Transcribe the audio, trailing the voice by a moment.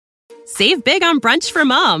Save big on brunch for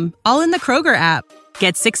mom, all in the Kroger app.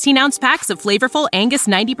 Get 16-ounce packs of flavorful Angus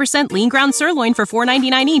 90% lean ground sirloin for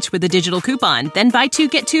 $4.99 each with a digital coupon. Then buy 2,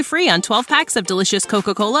 get 2 free on 12 packs of delicious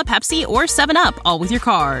Coca-Cola, Pepsi, or 7-Up, all with your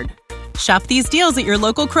card. Shop these deals at your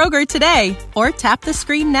local Kroger today, or tap the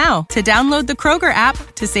screen now to download the Kroger app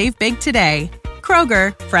to save big today.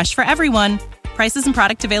 Kroger, fresh for everyone. Prices and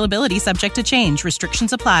product availability subject to change.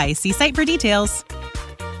 Restrictions apply. See site for details.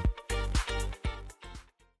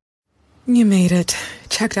 You made it.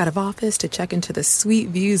 Checked out of office to check into the sweet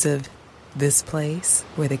views of this place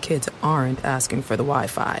where the kids aren't asking for the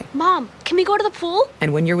Wi-Fi. Mom, can we go to the pool?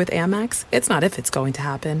 And when you're with Amex, it's not if it's going to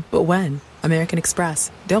happen, but when. American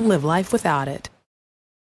Express. Don't live life without it.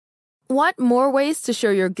 Want more ways to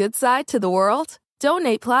show your good side to the world?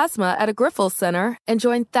 Donate plasma at a Grifols Center and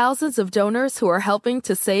join thousands of donors who are helping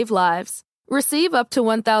to save lives. Receive up to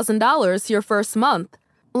 $1,000 your first month.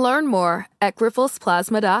 Learn more at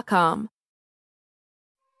grifolsplasma.com.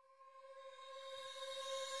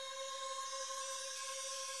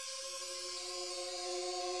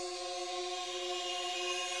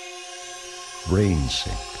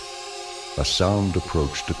 BrainSync, a sound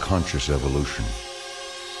approach to conscious evolution.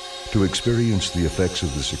 To experience the effects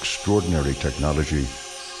of this extraordinary technology,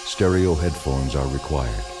 stereo headphones are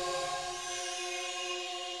required.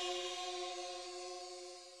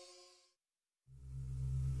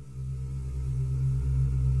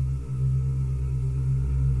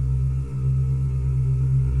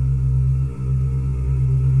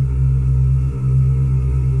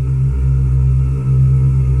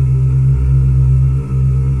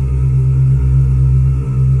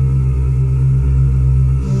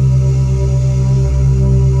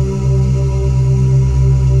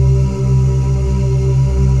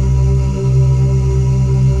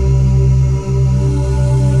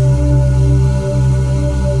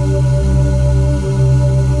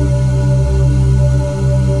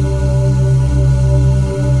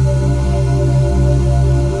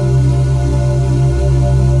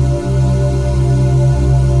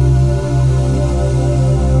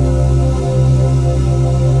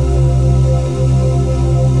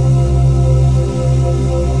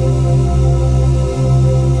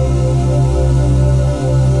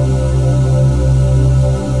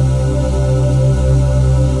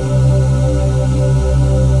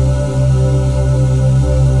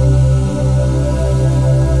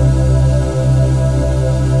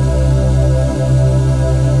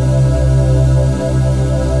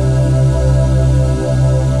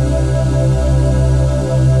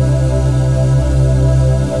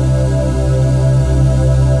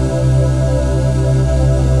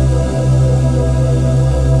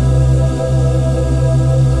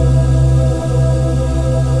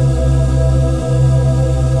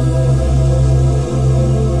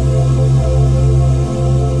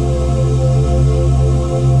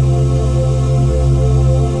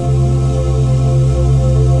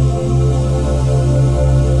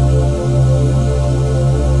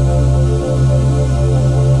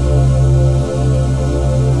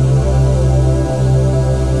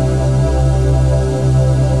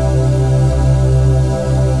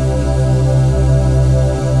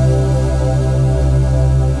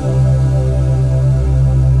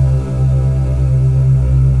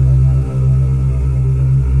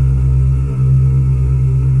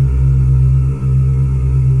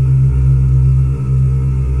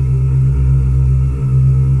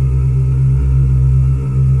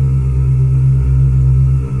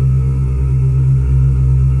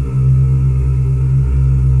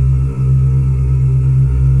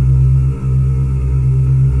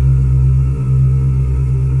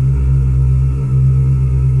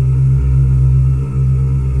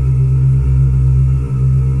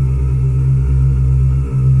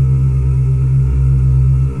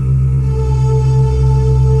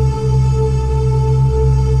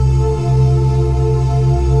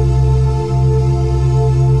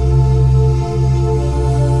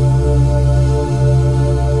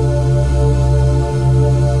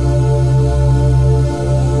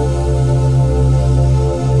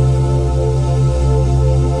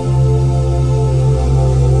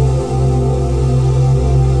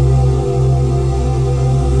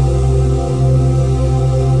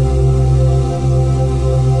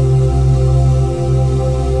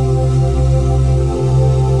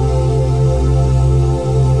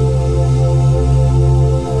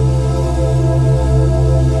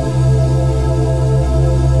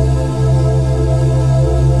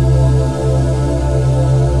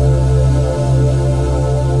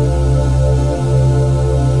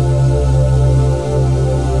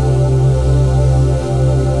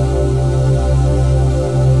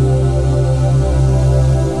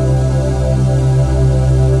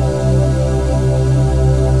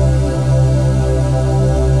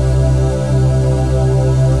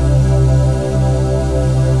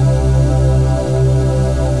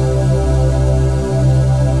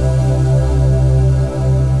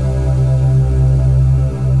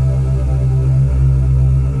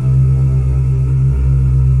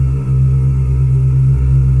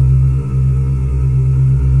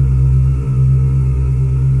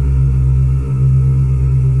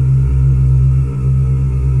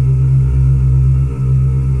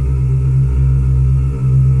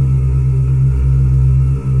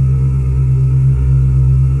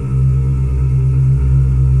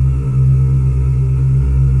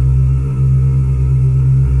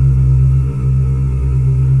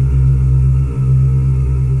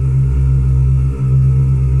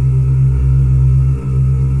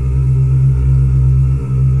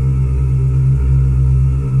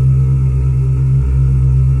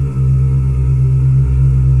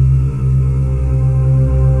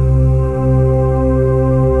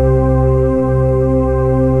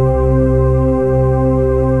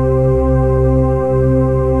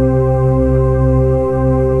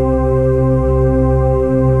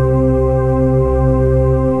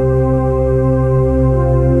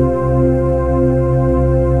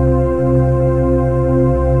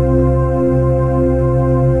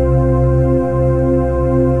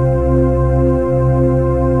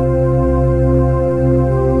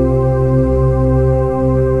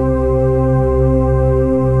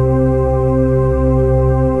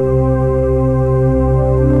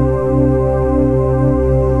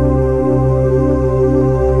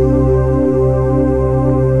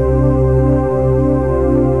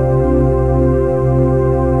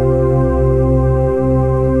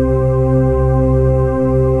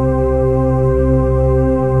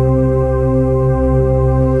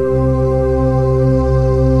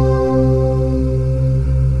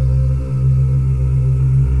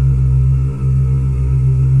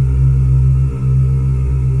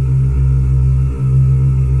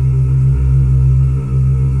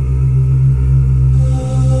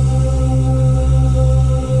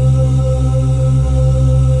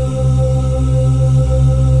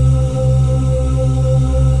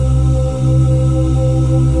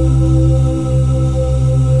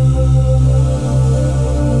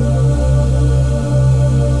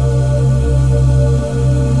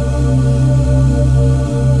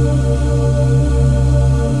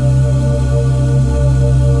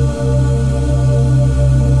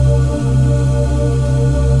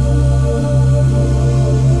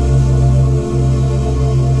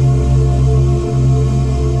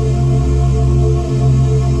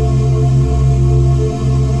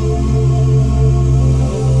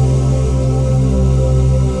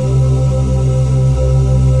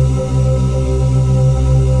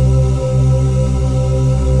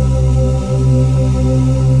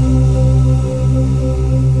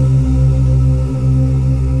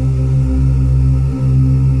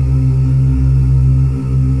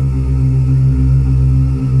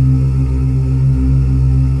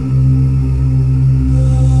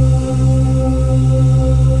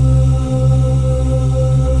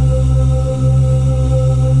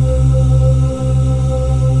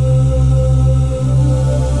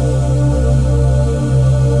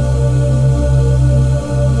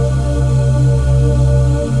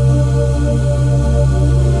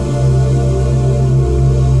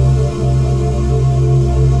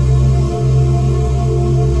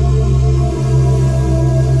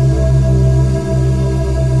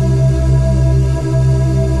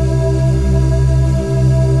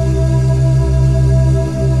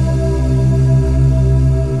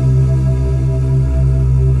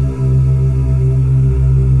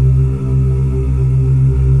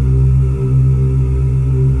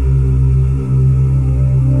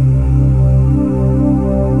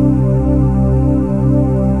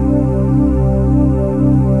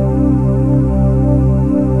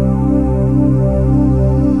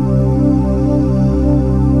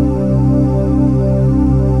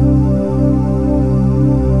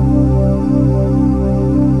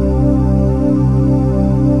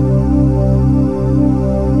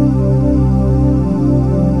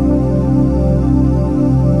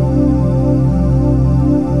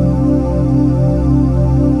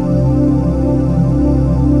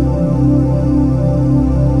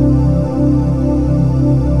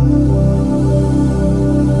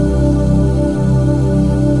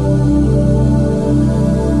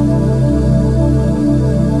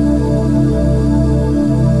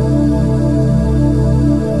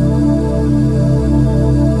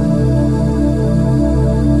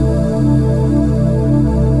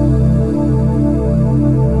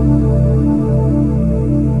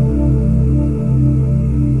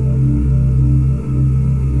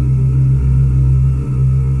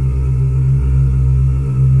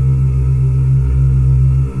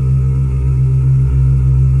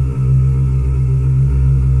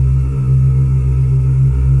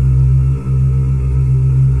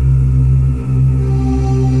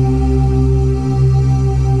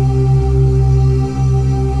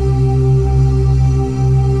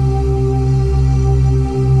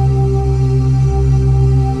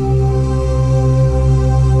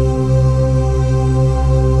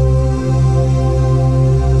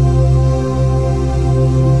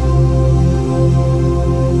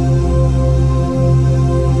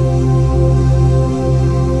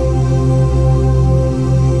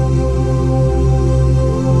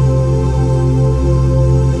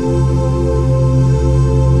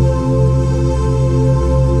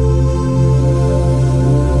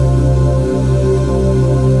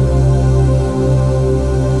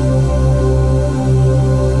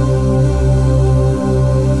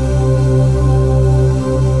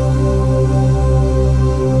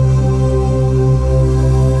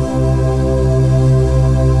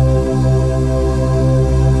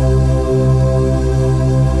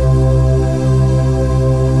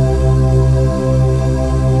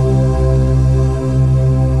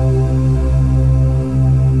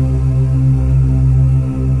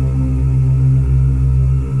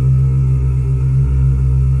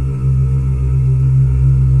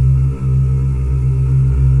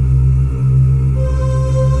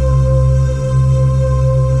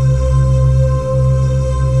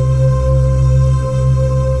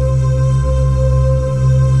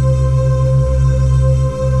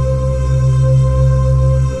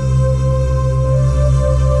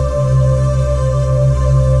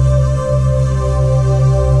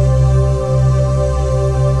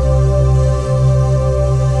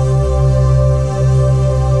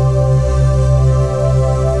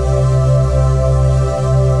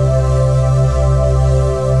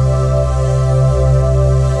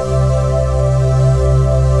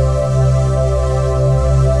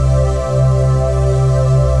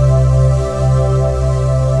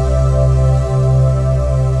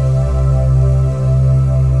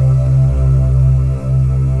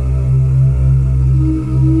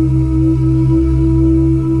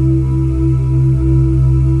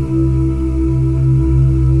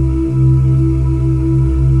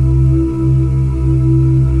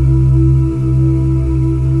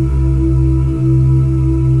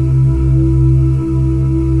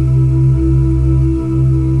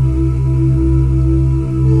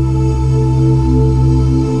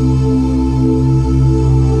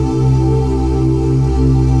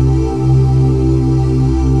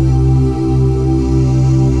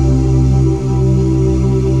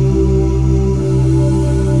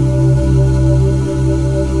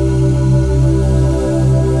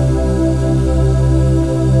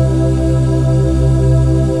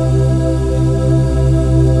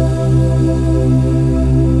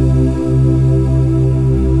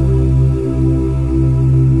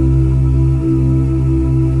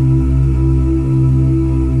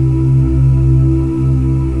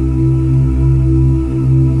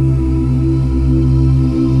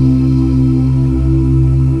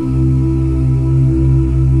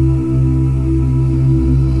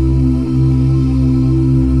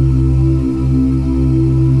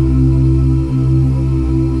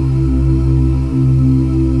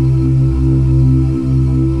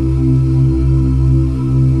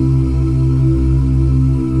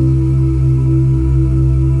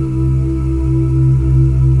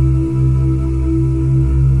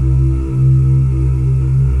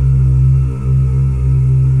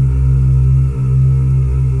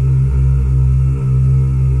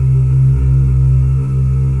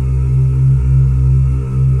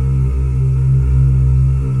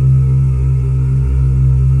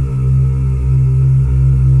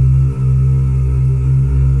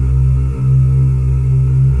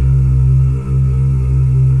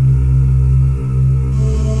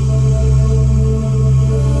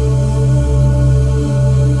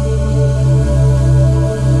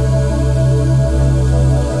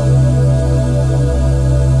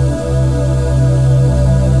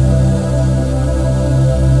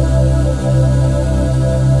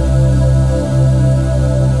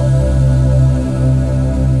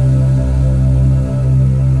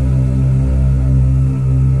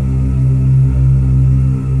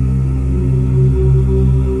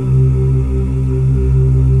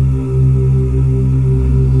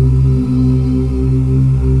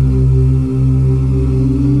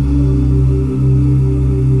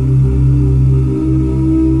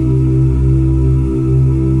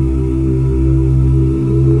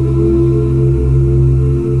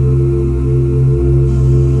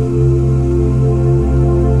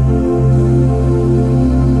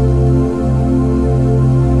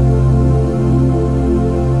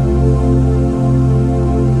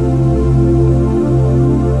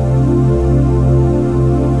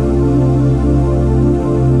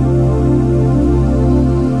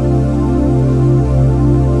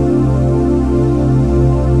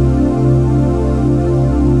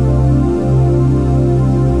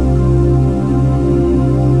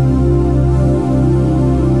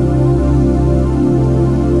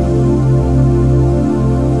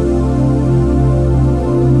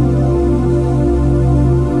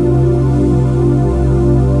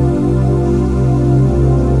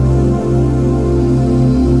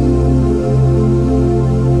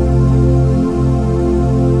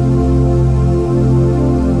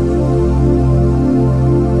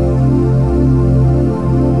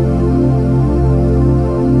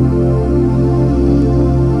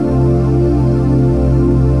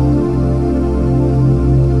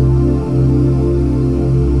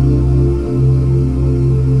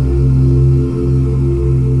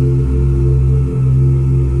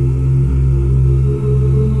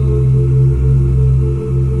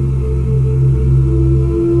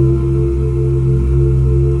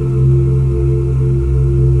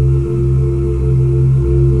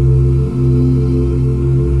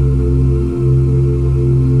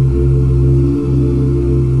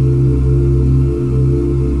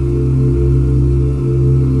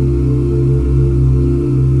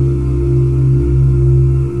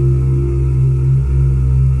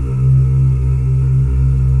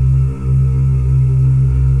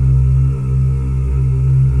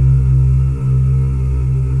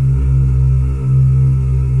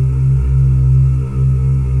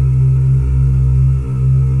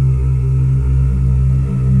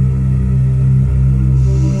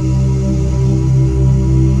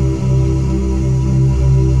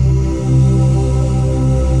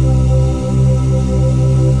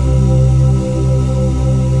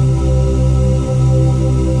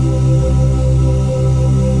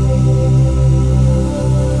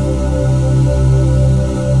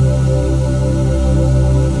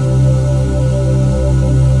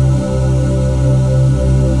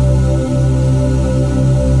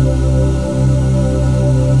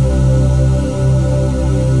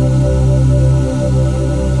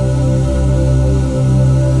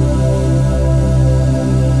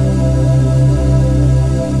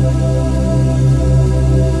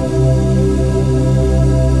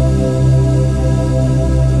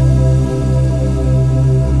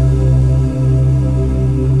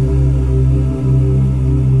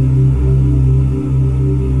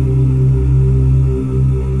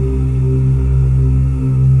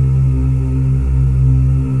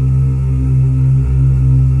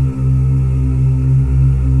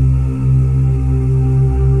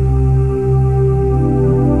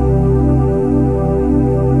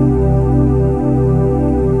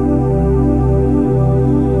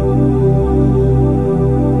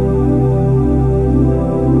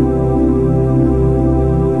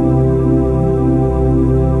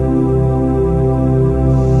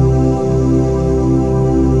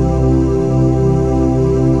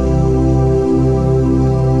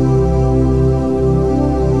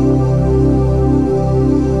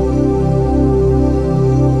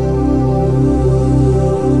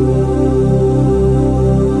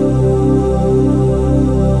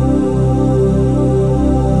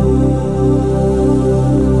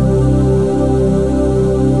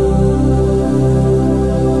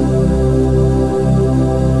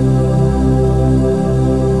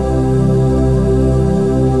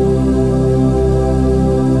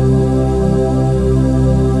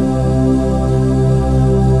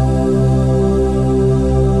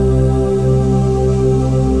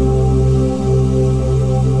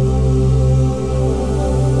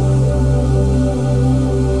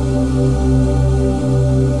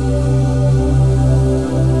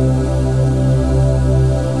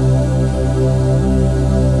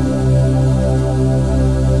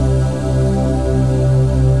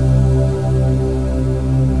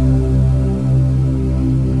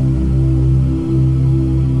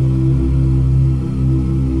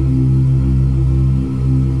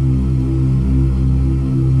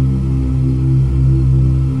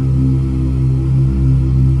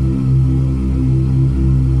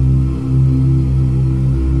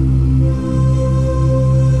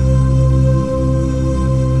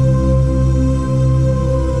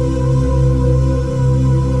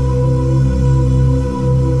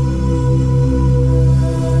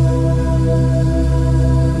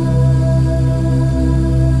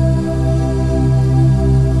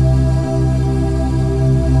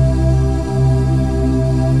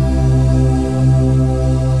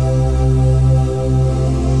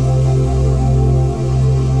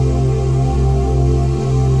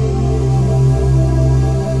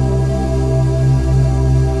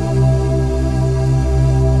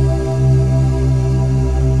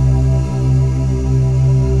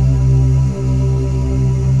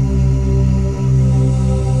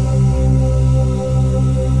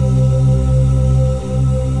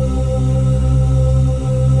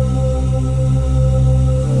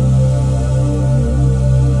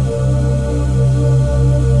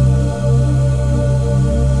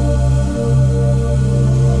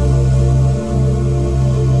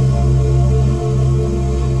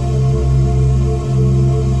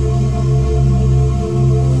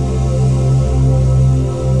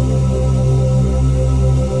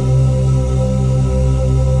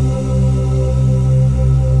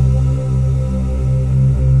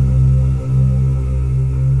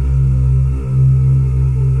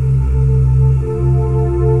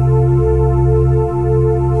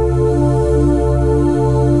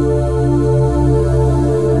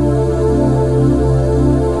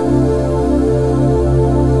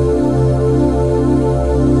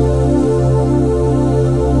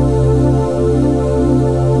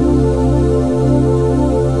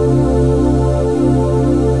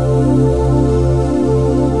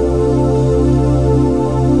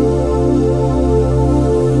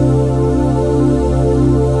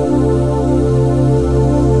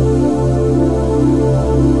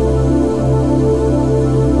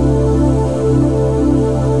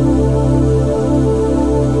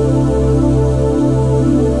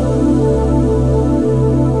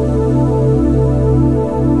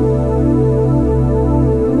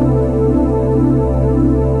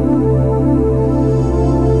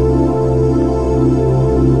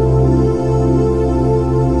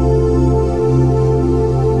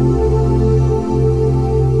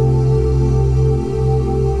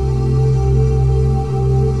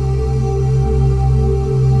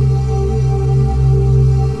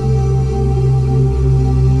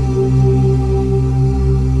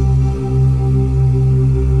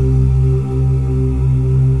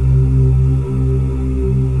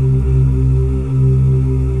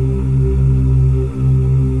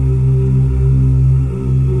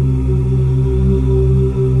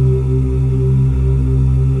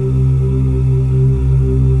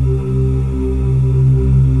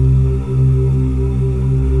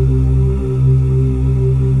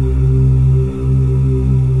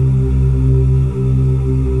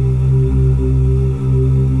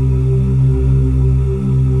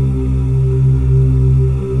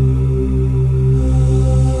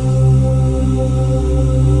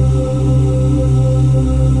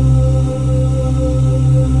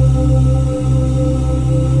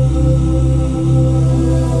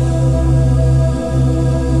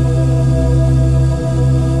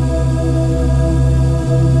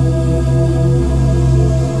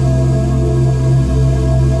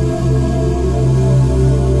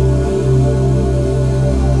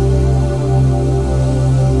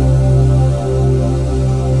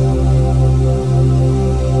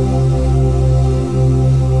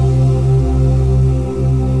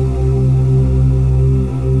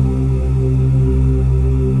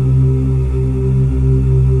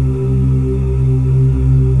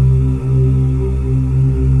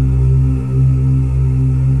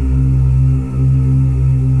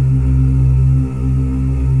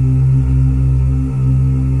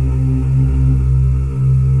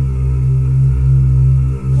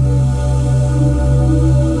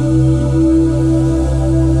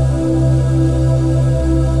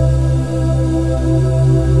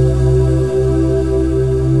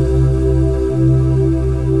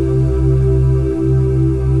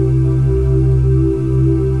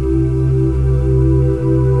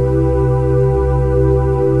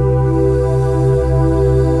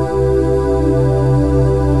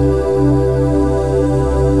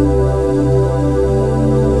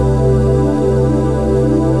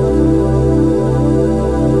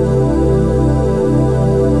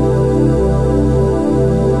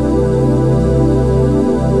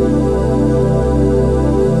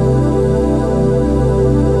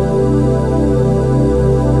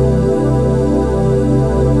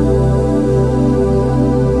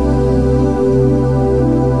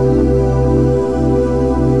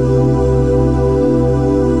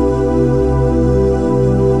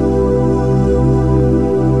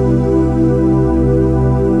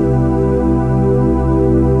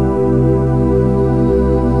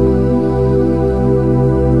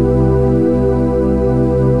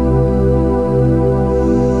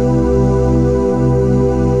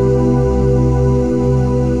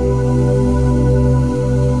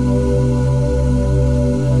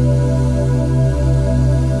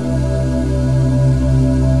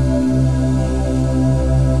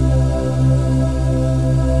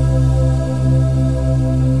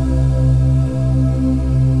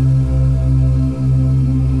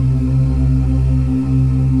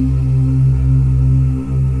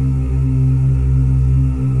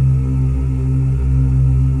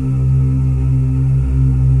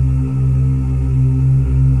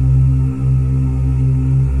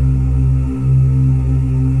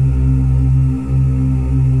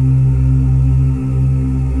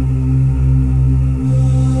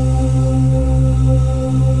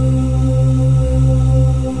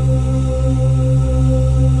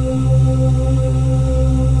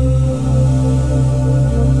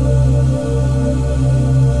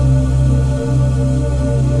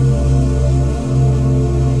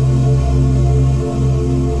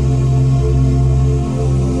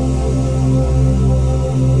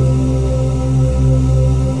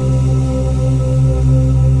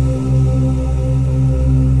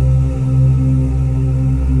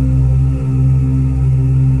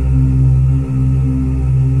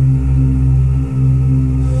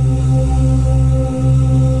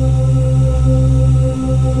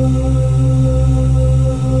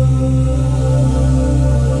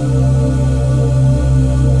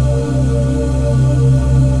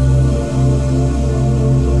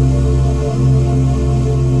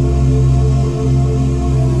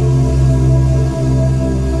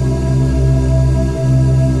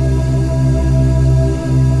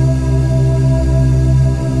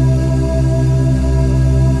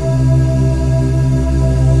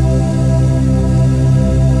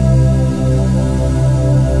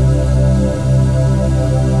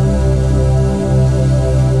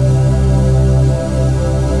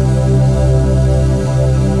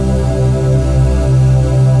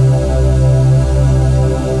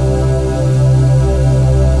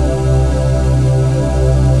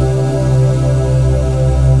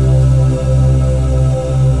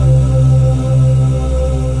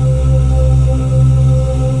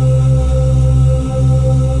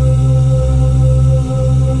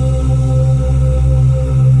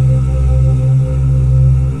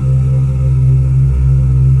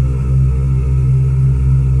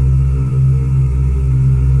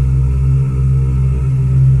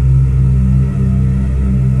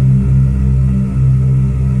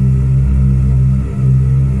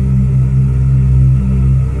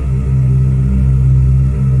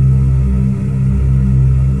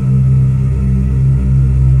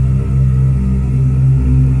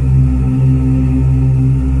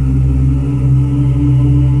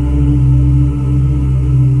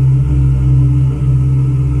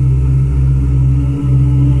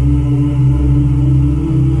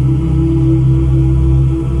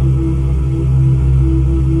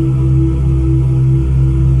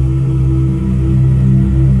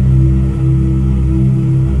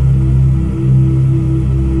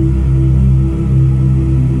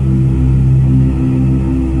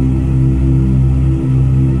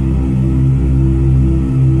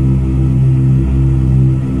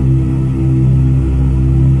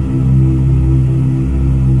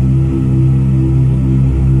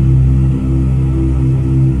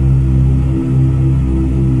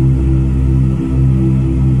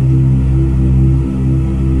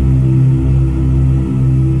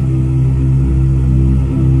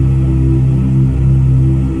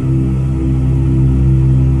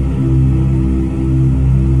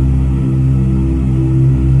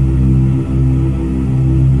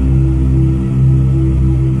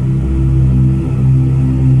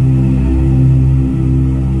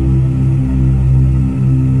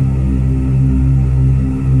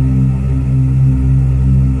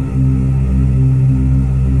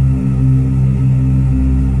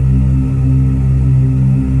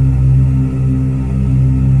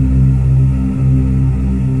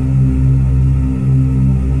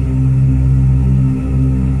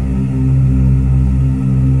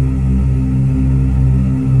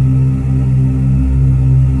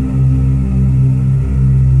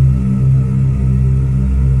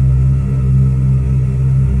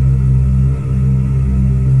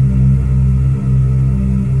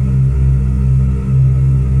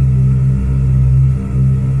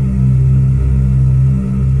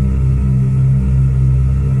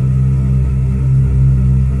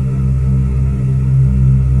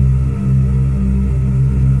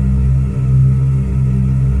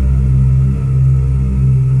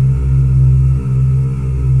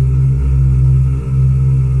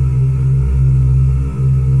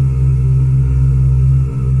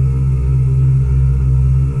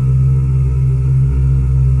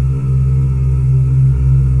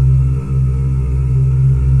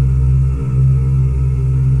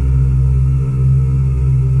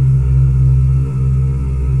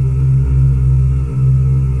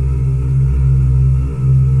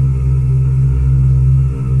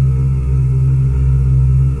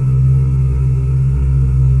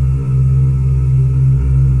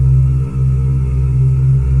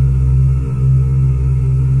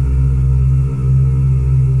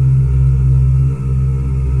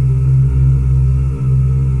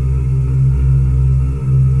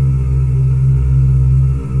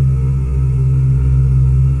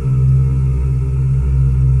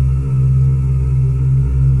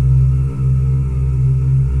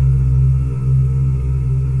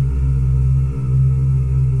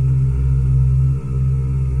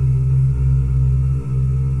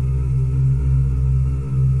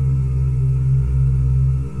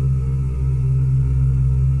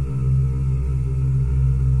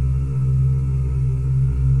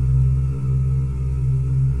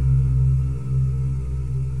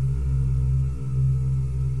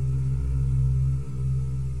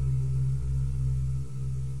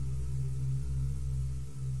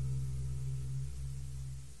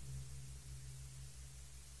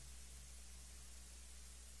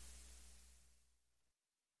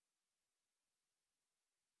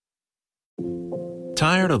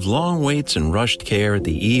 Tired of long waits and rushed care at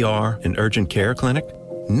the ER and urgent care clinic?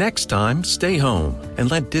 Next time, stay home and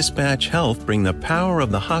let Dispatch Health bring the power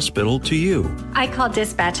of the hospital to you. I call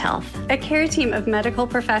Dispatch Health. A care team of medical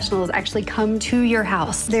professionals actually come to your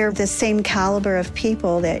house. They're the same caliber of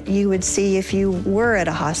people that you would see if you were at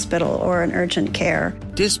a hospital or an urgent care.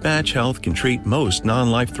 Dispatch Health can treat most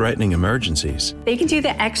non-life-threatening emergencies. They can do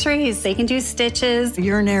the x-rays, they can do stitches,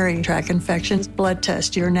 urinary tract infections, blood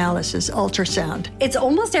test, urinalysis, ultrasound. It's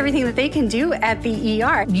almost everything that they can do at the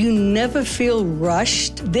ER. You never feel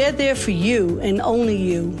rushed. They're there for you and only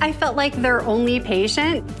you. I felt like their only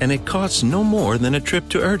patient. And it costs no more than a trip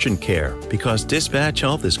to urgent care because Dispatch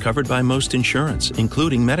Health is covered by most insurance,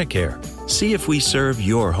 including Medicare. See if we serve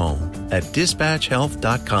your home at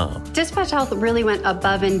dispatchhealth.com. Dispatch Health really went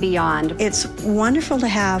above and beyond. It's wonderful to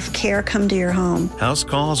have care come to your home. House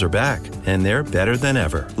calls are back, and they're better than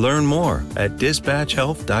ever. Learn more at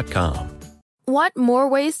dispatchhealth.com. Want more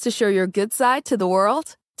ways to show your good side to the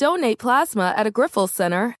world? Donate plasma at a Grifols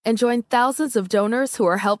Center and join thousands of donors who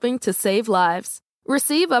are helping to save lives.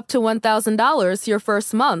 Receive up to $1,000 your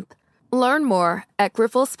first month. Learn more at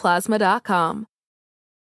grifolsplasma.com.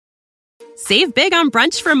 Save big on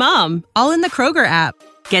brunch for mom, all in the Kroger app.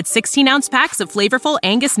 Get 16-ounce packs of flavorful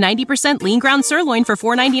Angus 90% lean ground sirloin for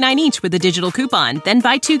 $4.99 each with a digital coupon. Then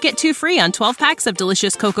buy 2, get 2 free on 12 packs of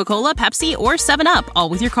delicious Coca-Cola, Pepsi, or 7-Up, all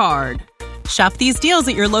with your card. Shop these deals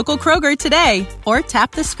at your local Kroger today, or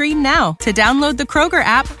tap the screen now to download the Kroger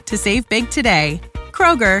app to save big today.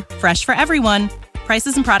 Kroger, fresh for everyone.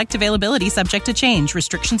 Prices and product availability subject to change.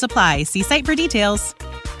 Restrictions apply. See site for details.